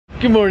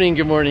Good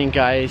morning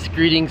guys.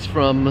 Greetings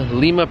from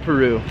Lima,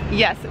 Peru.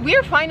 Yes, we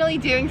are finally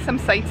doing some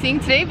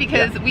sightseeing today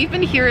because we've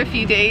been here a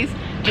few days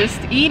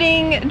just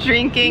eating,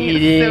 drinking,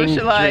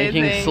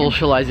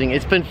 socializing.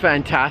 It's been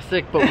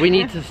fantastic, but we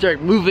need to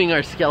start moving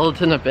our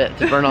skeleton a bit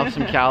to burn off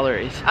some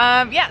calories.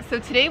 Yeah, so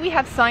today we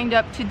have signed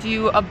up to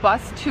do a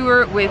bus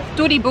tour with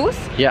Turibus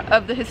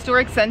of the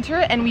historic center,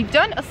 and we've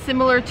done a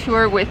similar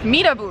tour with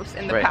Miraflores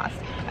in the past.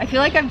 I feel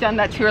like I've done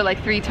that tour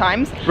like 3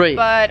 times,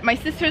 but my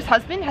sister's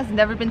husband has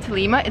never been to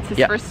Lima. It's his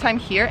first time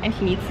here and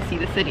he needs to see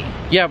the city.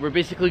 Yeah, we're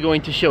basically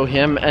going to show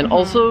him, and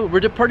also we're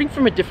departing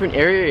from a different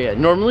area.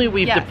 Normally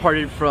we've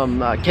departed from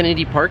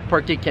Kennedy Park,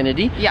 Park de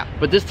Kennedy,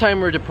 but this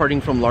time we're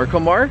departing from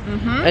Larcomar,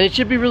 and it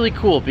should be really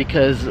cool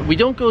because we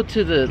don't go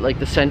to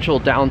the central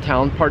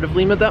downtown part of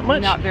Lima that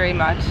much. Not very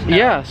much. No.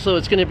 Yeah, so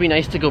it's going to be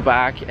nice to go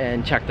back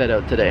and check that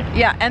out today.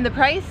 Yeah, and the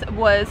price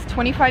was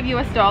 $25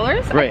 US.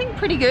 I think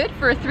pretty good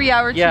for a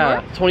 3-hour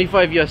tour.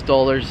 $25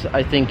 US.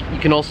 I think you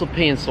can also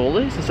pay in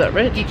soles, is that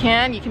right? You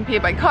can pay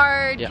by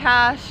card,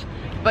 cash,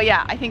 but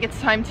yeah, I think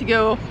it's time to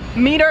go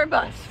meet our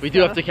bus. We do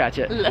have to catch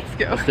it. Let's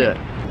go. Let's do it.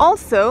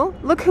 Also,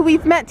 look who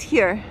we've met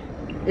here.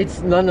 It's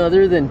none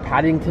other than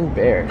Paddington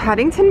Bear.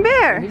 Paddington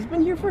Bear. And he's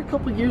been here for a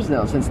couple years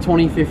now, since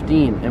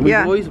 2015, and we've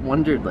always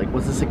wondered, like,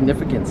 what's the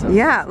significance of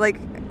this? Like,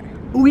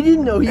 we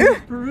didn't know he was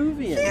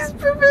Peruvian. He's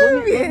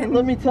Peruvian.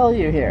 Let me tell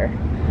you here.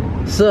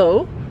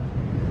 So,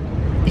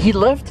 he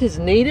left his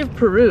native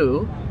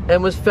Peru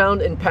and was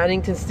found in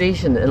Paddington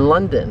Station in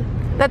London.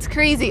 That's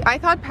crazy. I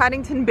thought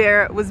Paddington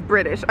Bear was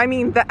British. I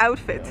mean, the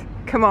outfit.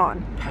 Come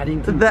on.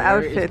 Paddington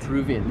Bear is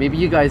Peruvian. Maybe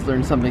you guys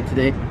learned something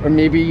today, or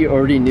maybe you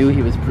already knew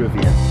he was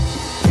Peruvian.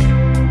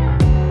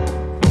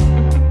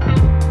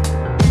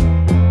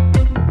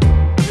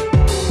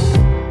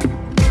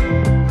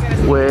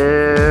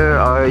 Where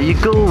are you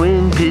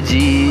going,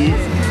 Pidgey?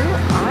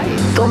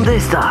 ¿Dónde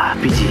está,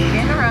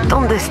 Pidgey?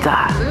 ¿Dónde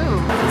está?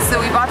 So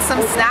we bought some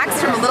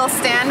snacks from a little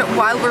stand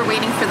while we're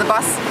waiting for the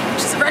bus,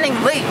 which is running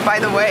late, by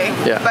the way.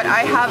 But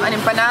I have an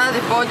empanada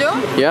de pollo,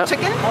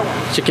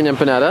 chicken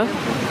empanada.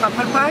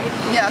 Apple pie?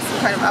 Yeah, some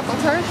kind of apple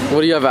tart.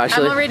 What do you have,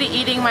 Ashley? I'm already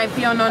eating my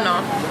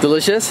pionono.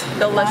 Delicious?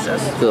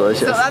 Delicious.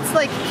 Delicious. So that's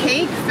like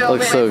cake filled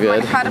with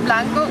manjar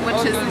blanco,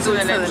 which is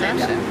dulce de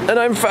leche. And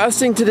I'm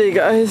fasting today,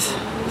 guys.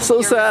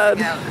 So sad.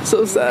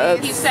 So sad.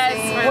 He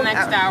says for the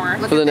next hour.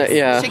 For the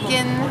next,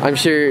 chicken, I'm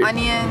sure.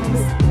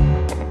 Onions.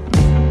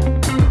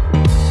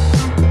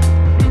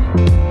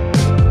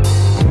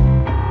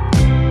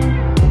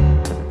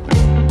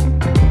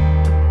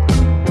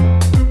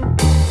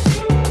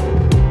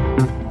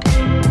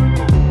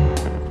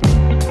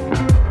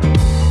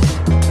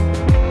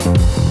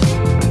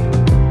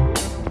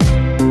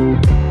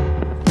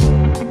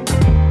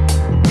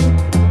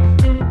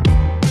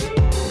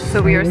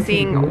 So we are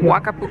seeing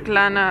Huaca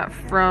Pucllana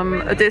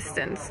from a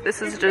distance.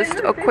 This is just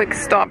a quick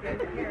stop.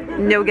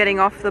 No getting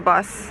off the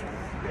bus,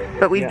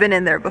 but we've been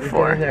in there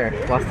before. We've been in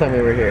there last time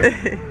we were here.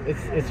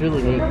 It's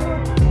really neat.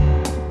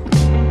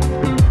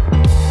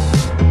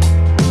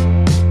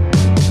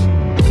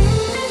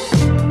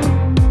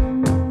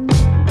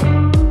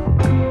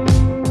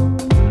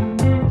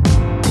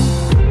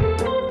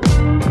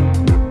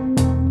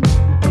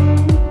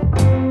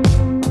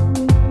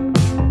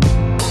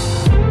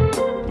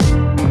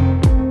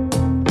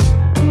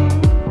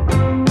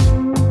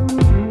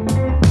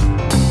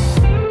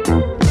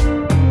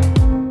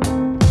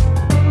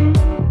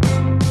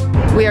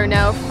 We are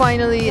now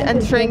finally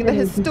entering the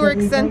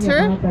historic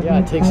center. Yeah,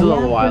 it takes a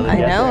little while to get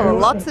there. I know,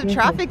 lots of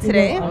traffic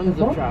today. Tons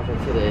of traffic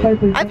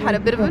today. I've had a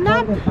bit of a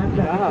nap.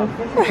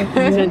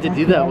 Yeah, we tend to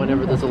do that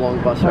whenever there's a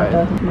long bus ride.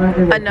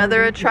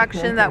 Another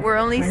attraction that we're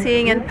only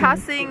seeing in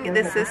passing,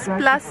 this is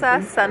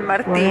Plaza San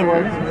Martin.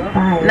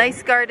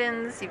 Nice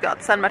gardens, you've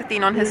got San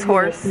Martin on his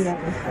horse.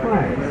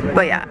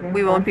 But yeah,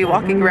 we won't be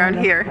walking around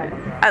here,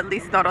 at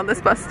least not on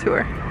this bus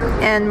tour.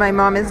 And my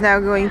mom is now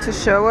going to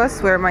show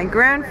us where my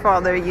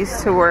grandfather used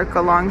to work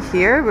along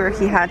here, where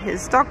he had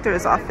his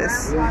doctor's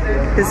office,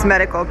 his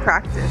medical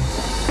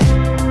practice.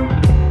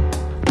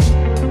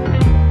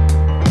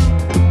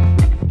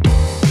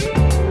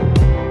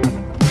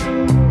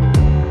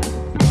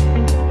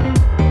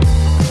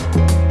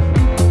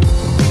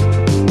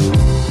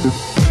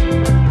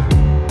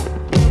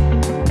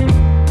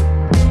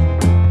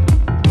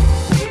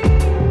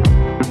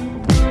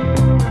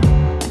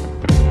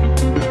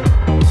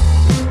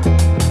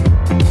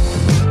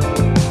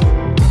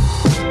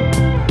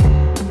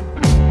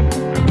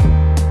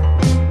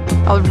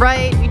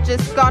 Alright, we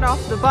just got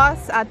off the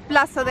bus at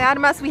Plaza de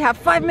Armas. We have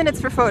 5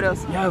 minutes for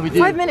photos. Yeah, we do.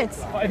 5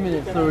 minutes. 5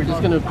 minutes. So we're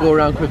just gonna go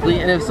around quickly.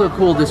 And it's so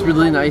cool. This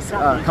really nice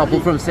couple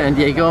from San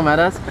Diego met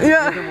us.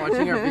 Yeah. They've been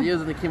watching our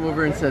videos and they came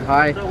over and said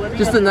hi.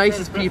 Just the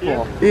nicest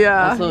people.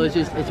 Yeah. So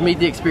it's made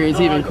the experience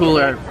even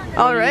cooler.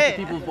 Alright.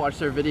 People who've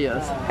watched our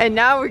videos. And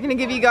now we're gonna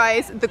give you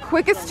guys the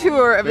quickest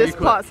tour of this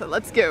plaza.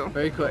 Let's go.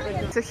 Very quick.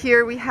 So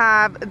here we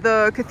have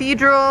the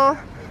cathedral.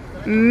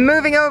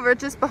 Moving over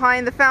just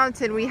behind the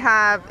fountain, we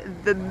have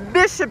the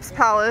Bishop's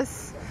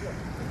Palace.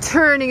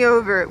 Turning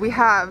over, we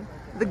have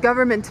the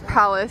Government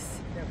Palace.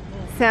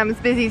 Sam's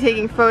busy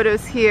taking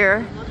photos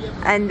here.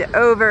 And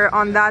over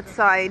on that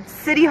side,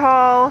 City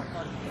Hall,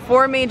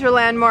 4 major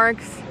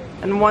landmarks,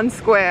 and 1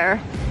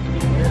 square.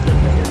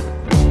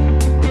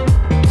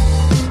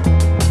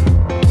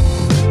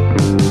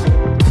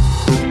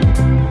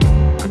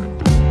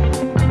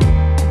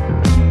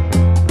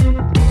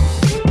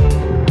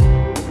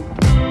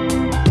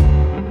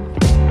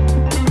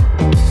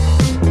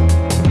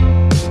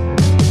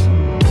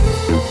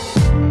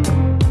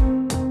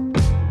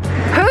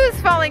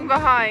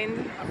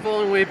 Behind. I'm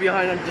falling way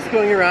behind. I'm just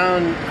going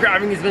around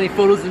grabbing as many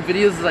photos and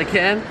videos as I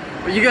can.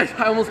 But you guys,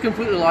 I almost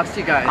completely lost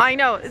you guys. I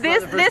know.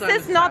 This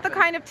is not the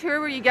kind of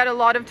tour where you get a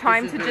lot of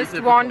time to just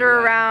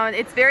wander around.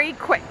 It's very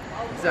quick.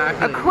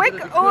 Exactly. A quick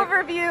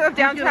overview of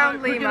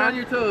downtown Lima. On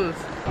your toes.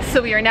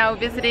 So we are now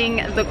visiting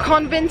the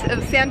convent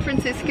of San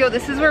Francisco.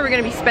 This is where we're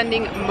going to be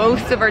spending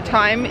most of our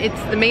time.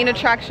 It's the main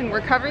attraction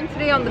we're covering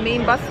today on the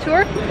main bus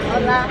tour.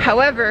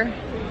 However,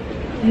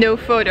 no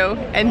photo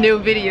and no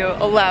video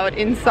allowed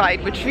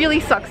inside, which really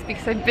sucks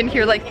because I've been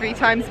here like 3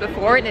 times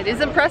before and it is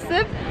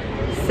impressive.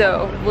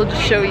 So we'll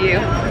just show you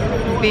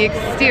the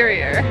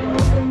exterior.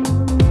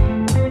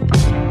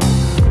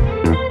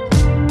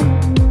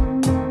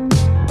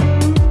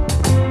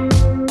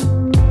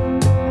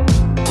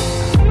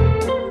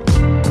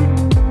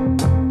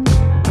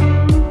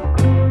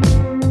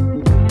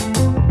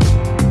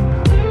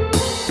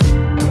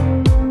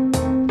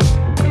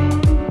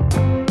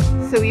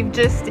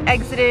 Just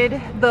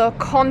exited the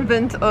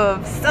convent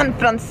of San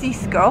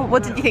Francisco.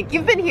 What did you think?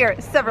 You've been here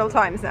several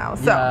times now,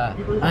 so. Yeah,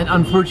 and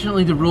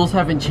unfortunately the rules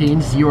haven't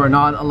changed. You are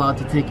not allowed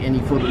to take any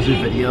photos or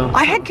videos.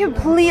 I had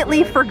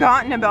completely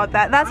forgotten about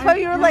that. That's why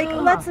you were like,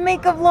 let's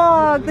make a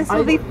vlog. This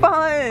will be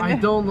fun. I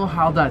don't know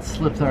how that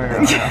slipped our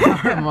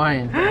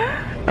mind.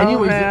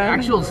 Anyways, the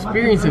actual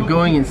experience of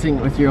going and seeing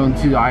it with your own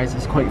 2 eyes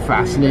is quite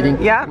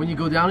fascinating. Yeah. When you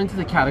go down into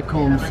the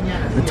catacombs,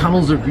 the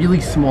tunnels are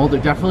really small.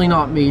 They're definitely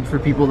not made for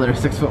people that are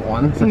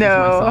 6'1", such as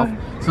myself.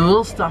 It's a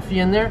little stuffy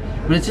in there,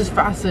 but it's just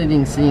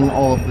fascinating seeing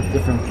all of the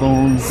different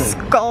bones.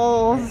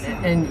 Skulls.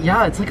 And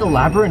yeah, it's like a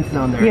labyrinth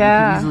down there.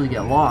 Yeah. You can easily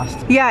get lost.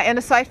 Yeah, and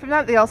aside from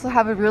that, they also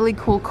have a really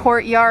cool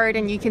courtyard,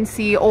 and you can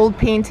see old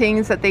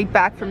paintings that date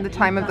back from the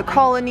time of the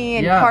colony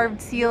and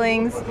carved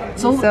ceilings.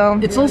 So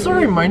it's also a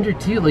reminder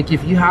too, like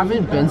if you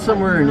haven't been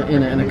somewhere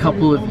in a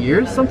couple of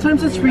years,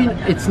 sometimes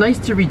it's nice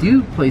to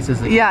redo places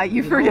again. Yeah,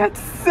 you forget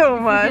so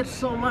much. You forget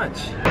so much.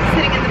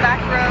 Sitting in the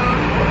back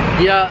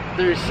row. Yeah,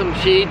 there's some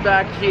shade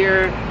back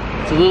here.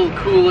 It's a little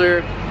cooler,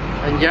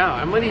 and yeah,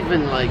 I might even take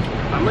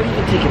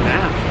a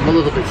nap. I'm a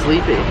little bit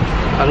sleepy.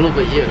 I don't know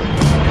about you.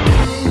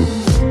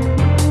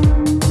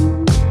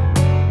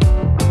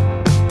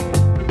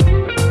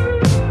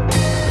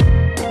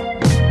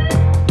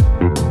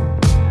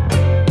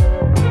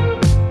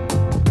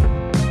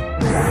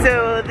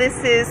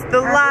 This is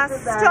the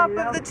last stop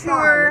of the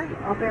tour,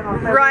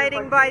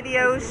 riding by the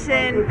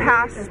ocean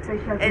past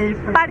El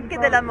Parque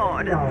del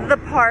Amor, the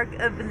Park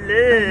of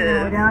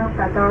Love.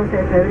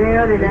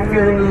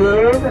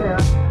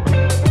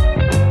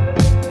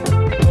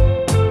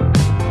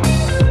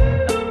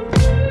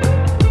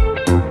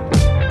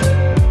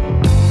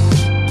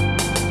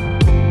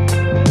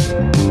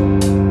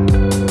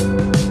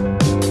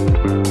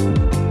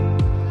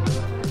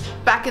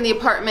 Back in the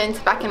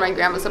apartment, back in my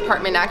grandma's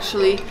apartment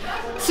actually.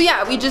 So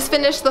yeah, we just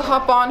finished the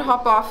hop on,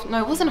 hop off. No,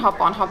 it wasn't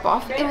hop on, hop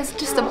off. It was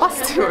just a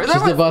bus tour. There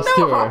was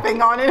no hopping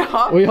on and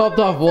off. We hopped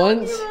off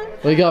once,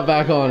 we got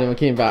back on and we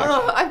came back.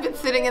 I've been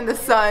sitting in the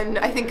sun.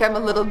 I think I'm a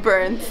little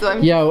burnt, so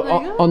I'm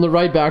on the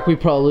ride back we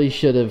probably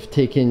should have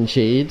taken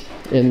shade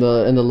in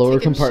the lower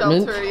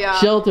compartment. Shelter, yeah.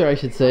 Shelter, I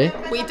should say.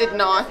 We did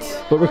not.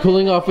 But we're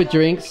cooling off with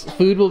drinks.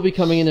 Food will be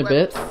coming in a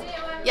bit.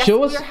 Yes,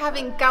 we're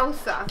having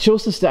Causa. Show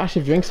us the stash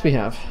of drinks we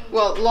have.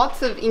 Well,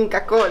 lots of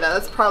Inca Cola.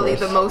 That's probably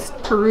the most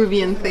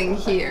Peruvian thing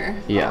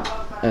here. Yeah.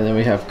 And then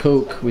we have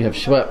Coke, we have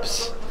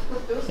Schweppes.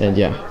 And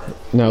yeah,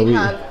 now we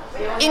have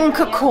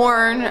Inca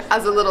corn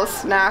as a little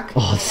snack.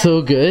 Oh,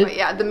 so good. But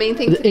yeah, the main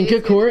thing the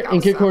Inca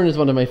corn is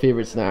one of my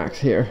favorite snacks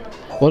here.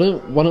 Why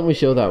don't we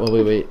show that while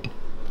we wait?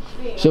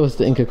 Show us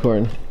the Inca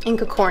corn.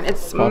 Inca corn,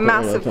 it's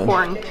massive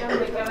corn.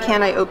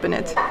 Can I open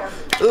it?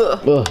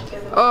 Ugh. Ugh.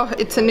 Oh,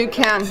 it's a new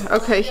can.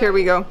 Okay, here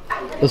we go.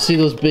 Let's see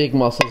those big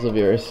muscles of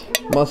yours.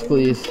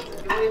 Musclies.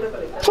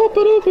 Pop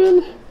it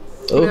open.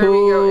 There we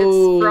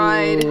go. It's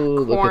fried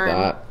corn. Look at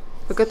that.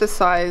 Look at the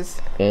size.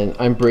 And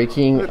I'm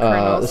breaking,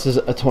 this is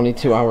a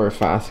 22-hour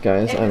fast,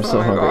 guys. I'm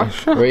so hungry.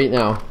 Right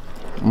now.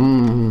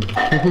 Mmm.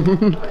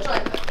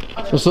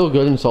 It's so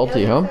good and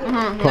salty, huh?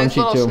 Crunchy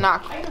nice too.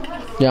 Snack.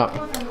 Yeah.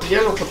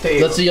 Yellow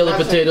potatoes. That's the yellow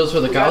potatoes for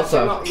the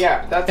Causa.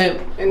 Yeah, that's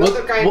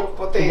another kind of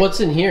potato. What's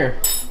in here?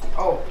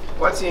 Oh,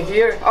 what's in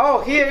here?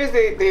 Oh, here is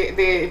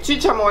the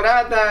Chicha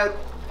Morada.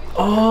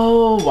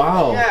 Oh,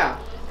 wow. Yeah.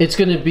 It's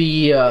gonna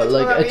be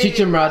like a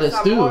Chicha Morada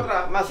stew.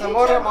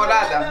 Mazamorra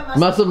Morada.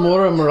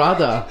 Mazamorra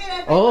Morada.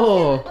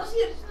 Oh.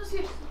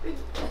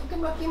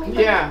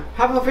 Yeah,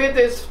 half of it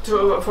is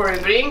for a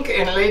drink,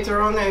 and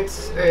later on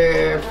it's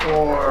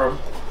for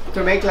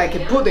to make like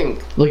a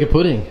pudding. Like a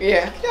pudding?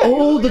 Yeah.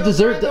 Oh, the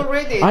dessert.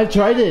 Already. I've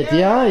tried it.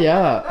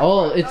 Yeah.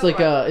 Oh, it's like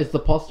it's the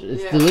pasta.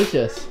 It's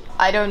delicious.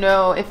 I don't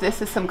know if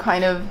this is some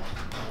kind of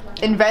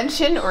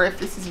invention or if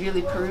this is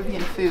really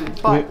Peruvian food,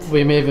 but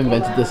we may have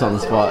invented this on the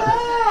spot.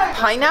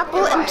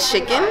 Pineapple and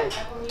chicken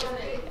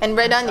and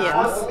red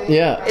onions.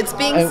 Yeah. It's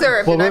being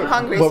served and I'm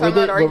hungry, so I'm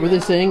not arguing. What were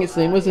they saying its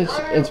name was in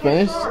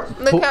Spanish?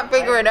 I can't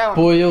figure it out.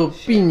 Pollo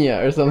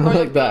piña or something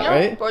like that,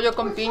 right? Pollo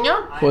con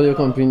piña. Pollo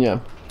con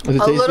piña. Is it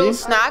tasty? A little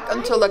snack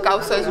until the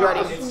causa is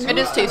ready. It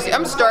is tasty.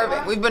 I'm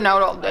starving. We've been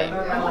out all day.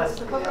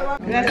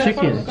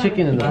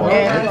 Chicken in the bottle.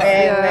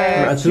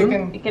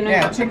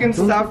 Chicken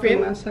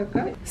stuffing.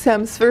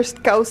 Sam's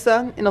first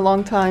causa in a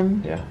long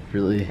time. Yeah,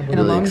 really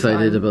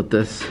excited about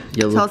this.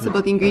 Tell us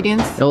about the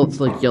ingredients. Oh, it's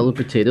like yellow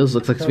potatoes.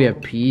 Looks like we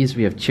have peas,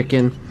 we have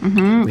chicken,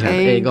 we have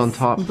egg on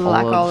top,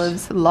 black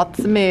olives, lots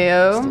of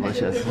mayo. It's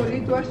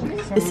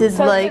delicious. This is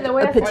like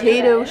a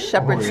potato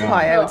shepherd's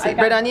pie, I would say.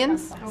 Red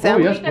onions, Sam?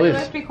 Oh yes,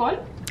 please.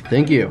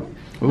 Thank you.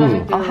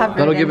 Ooh, I'll have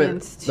that'll give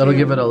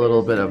it a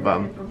little bit of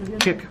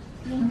kick.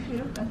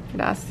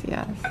 Gracias.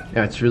 Yeah,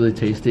 it's really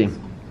tasty.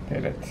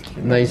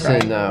 Nice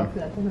and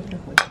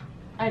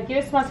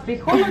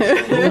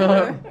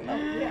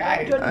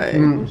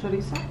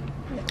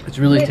it's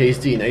really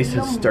tasty, nice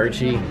and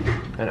starchy.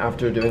 And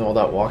after doing all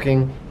that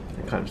walking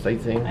and kind of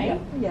sightseeing,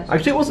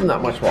 actually it wasn't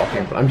that much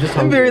walking, but I'm just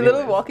hungry. Very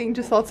little walking,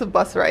 just lots of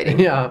bus riding.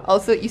 Yeah.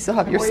 Also, you still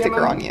have your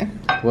sticker on you.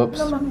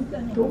 Whoops.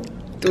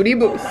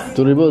 Turibus.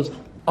 Turibus.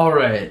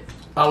 Alright,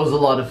 that was a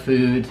lot of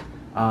food.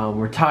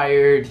 We're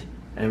tired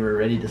and we're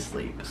ready to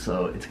sleep.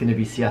 So it's gonna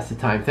be siesta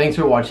time. Thanks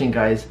for watching,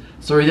 guys.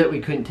 Sorry that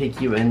we couldn't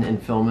take you in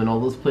and film in all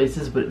those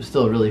places, but it was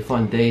still a really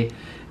fun day.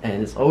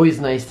 And it's always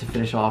nice to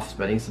finish off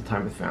spending some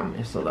time with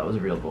family. So that was a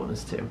real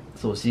bonus too.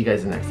 So we'll see you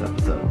guys in the next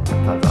episode.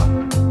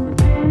 Ta-ta.